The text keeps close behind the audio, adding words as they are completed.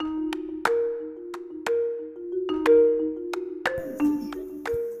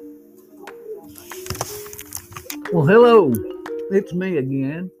Well, hello, it's me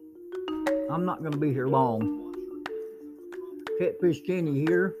again. I'm not going to be here long. Catfish Kenny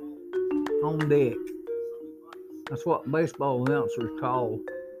here on deck. That's what baseball announcers call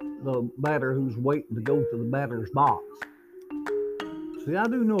the batter who's waiting to go to the batter's box. See, I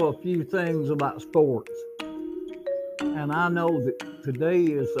do know a few things about sports, and I know that today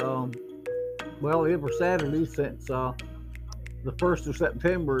is, every Saturday since the 1st of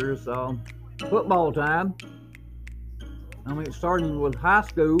September is football time. I mean, starting with high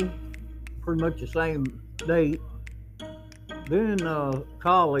school, pretty much the same date. Then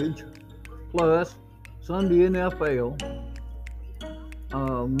college, plus Sunday NFL,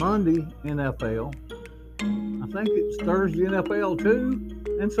 Monday NFL. I think it's Thursday NFL too,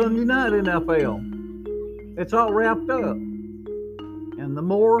 and Sunday night NFL. It's all wrapped up. And the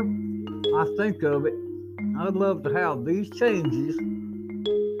more I think of it, I'd love to have these changes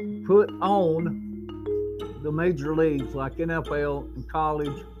put on the major leagues like NFL and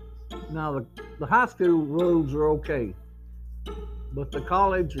college. Now, the high school rules are okay, but the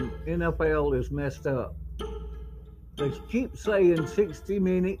college and NFL is messed up. They keep saying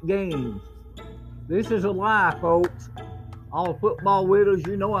 60-minute games. This is a lie, folks. All football widows,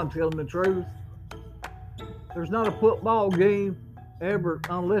 you know I'm telling the truth. There's not a football game ever,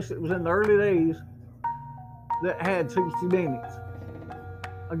 unless it was in the early days, that had 60 minutes.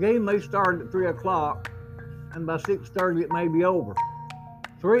 A game may start at 3 o'clock, and by 6:30 it may be over.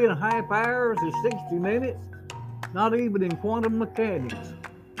 3.5 hours is 60 minutes, not even in quantum mechanics.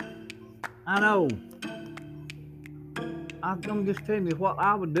 I know. I'm just telling you what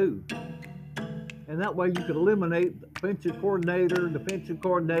I would do. And that way you could eliminate the defensive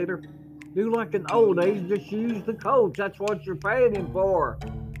coordinator. Do like in the old days, just use the coach. That's what you're paying him for.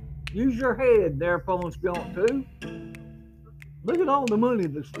 Use your head there, opponents don't too. Look at all the money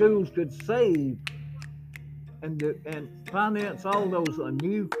the schools could save and finance all those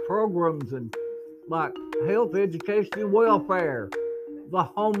new programs and like health, education, and welfare, the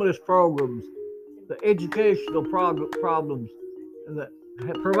homeless programs, the educational problems, and that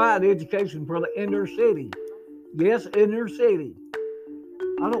provide education for the inner city. Yes, inner city.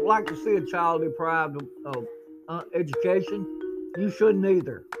 I don't like to see a child deprived of education. You shouldn't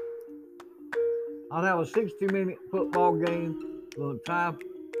either. I'd have a 60-minute football game from the time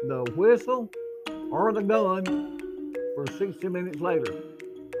the whistle or the gun for 60 minutes later.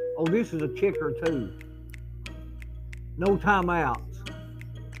 Oh, this is a kicker too. No timeouts.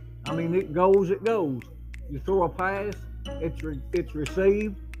 I mean, it goes. You throw a pass, it's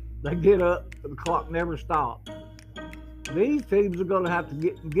received. They get up, the clock never stops. These teams are going to have to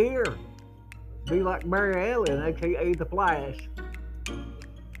get in gear. Be like Barry Allen, aka the Flash,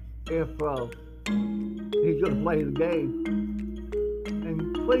 if he's going to play the game.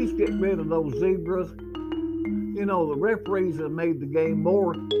 And please get rid of those zebras. You know, the referees have made the game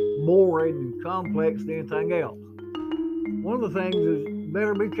more boring and complex than anything else. One of the things is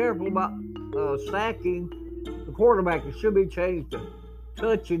better be careful about sacking the quarterback. It should be changed to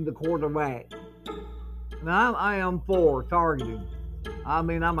touching the quarterback. Now, I am for targeting. I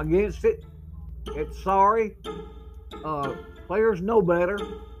mean, I'm against it. It's sorry. Players know better.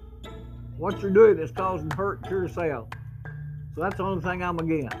 What you're doing is causing hurt to yourself. So that's the only thing I'm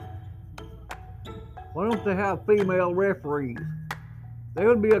against. Why don't they have female referees? There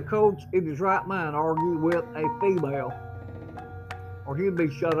would be a coach in his right mind argue with a female, or he'd be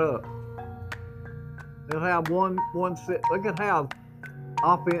shut up. They'll have one set. They could have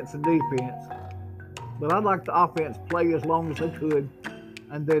offense and defense, but I'd like the offense play as long as they could,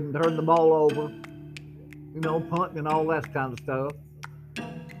 and then turn the ball over. You know, punting and all that kind of stuff.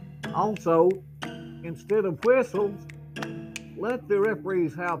 Also, instead of whistles, let the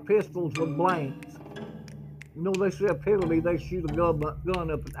referees have pistols with blanks. You know, they see a penalty, they shoot a gun up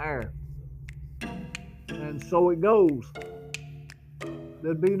in the air. And so it goes.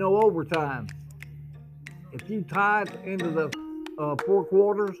 There'd be no overtime. If you tied into the 4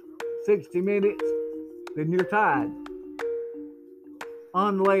 quarters, 60 minutes, then you're tied.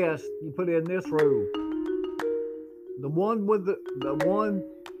 Unless you put in this rule. With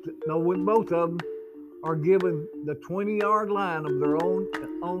both of them are given the 20-yard line of their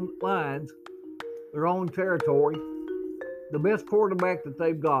own lines, their own territory, the best quarterback that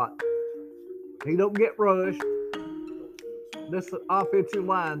they've got. He don't get rushed. This offensive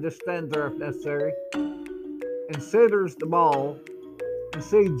line just stands there if necessary and centers the ball and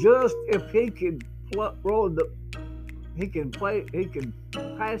see just if he can he can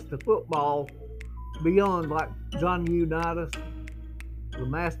pass the football beyond like Johnny Unitas, the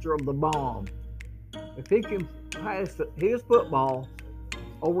master of the bomb. If he can pass his football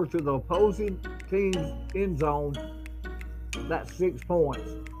over to the opposing team's end zone, that's 6 points.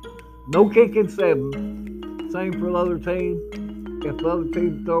 No kicking 7. Same for the other team. If the other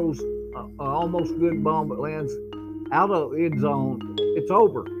team throws an almost good bomb but lands out of end zone, it's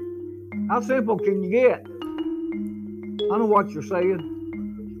over. How simple can you get? I know what you're saying.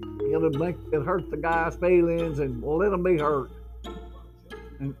 It hurt the guy's feelings, and well, let them be hurt.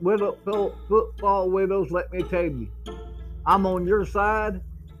 And football widows, let me tell you, I'm on your side,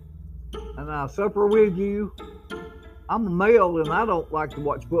 and I suffer with you. I'm a male, and I don't like to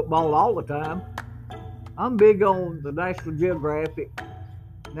watch football all the time. I'm big on the National Geographic,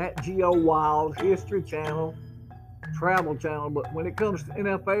 Nat Geo Wild, History Channel, Travel Channel, but when it comes to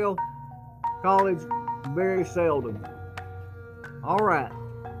NFL, college, very seldom. All right.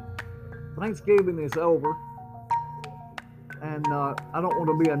 Thanksgiving is over, and I don't want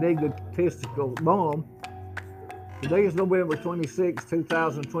to be an egotistical bum. Today is November 26,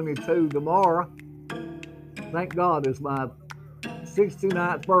 2022. Tomorrow, thank God, is my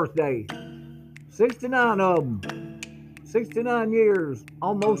 69th birthday. 69 of them. 69 years,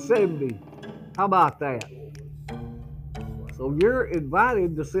 almost 70. How about that? So you're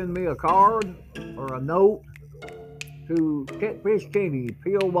invited to send me a card or a note to Catfish Kenny,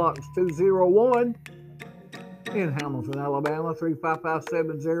 P.O. Box 201 in Hamilton, Alabama,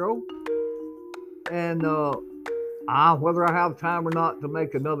 35570. And whether I have time or not to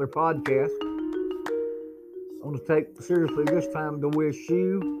make another podcast, I want to take seriously this time to wish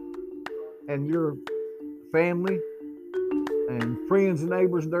you and your family and friends and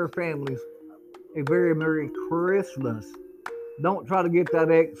neighbors and their families a very Merry Christmas. Don't try to get that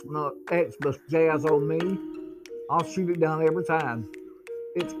Xmas jazz on me. I'll shoot it down every time.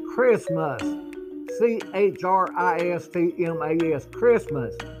 It's Christmas. Christmas.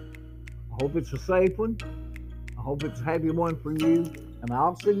 Christmas. I hope it's a safe one. I hope it's a happy one for you. And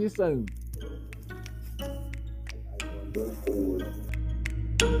I'll see you soon.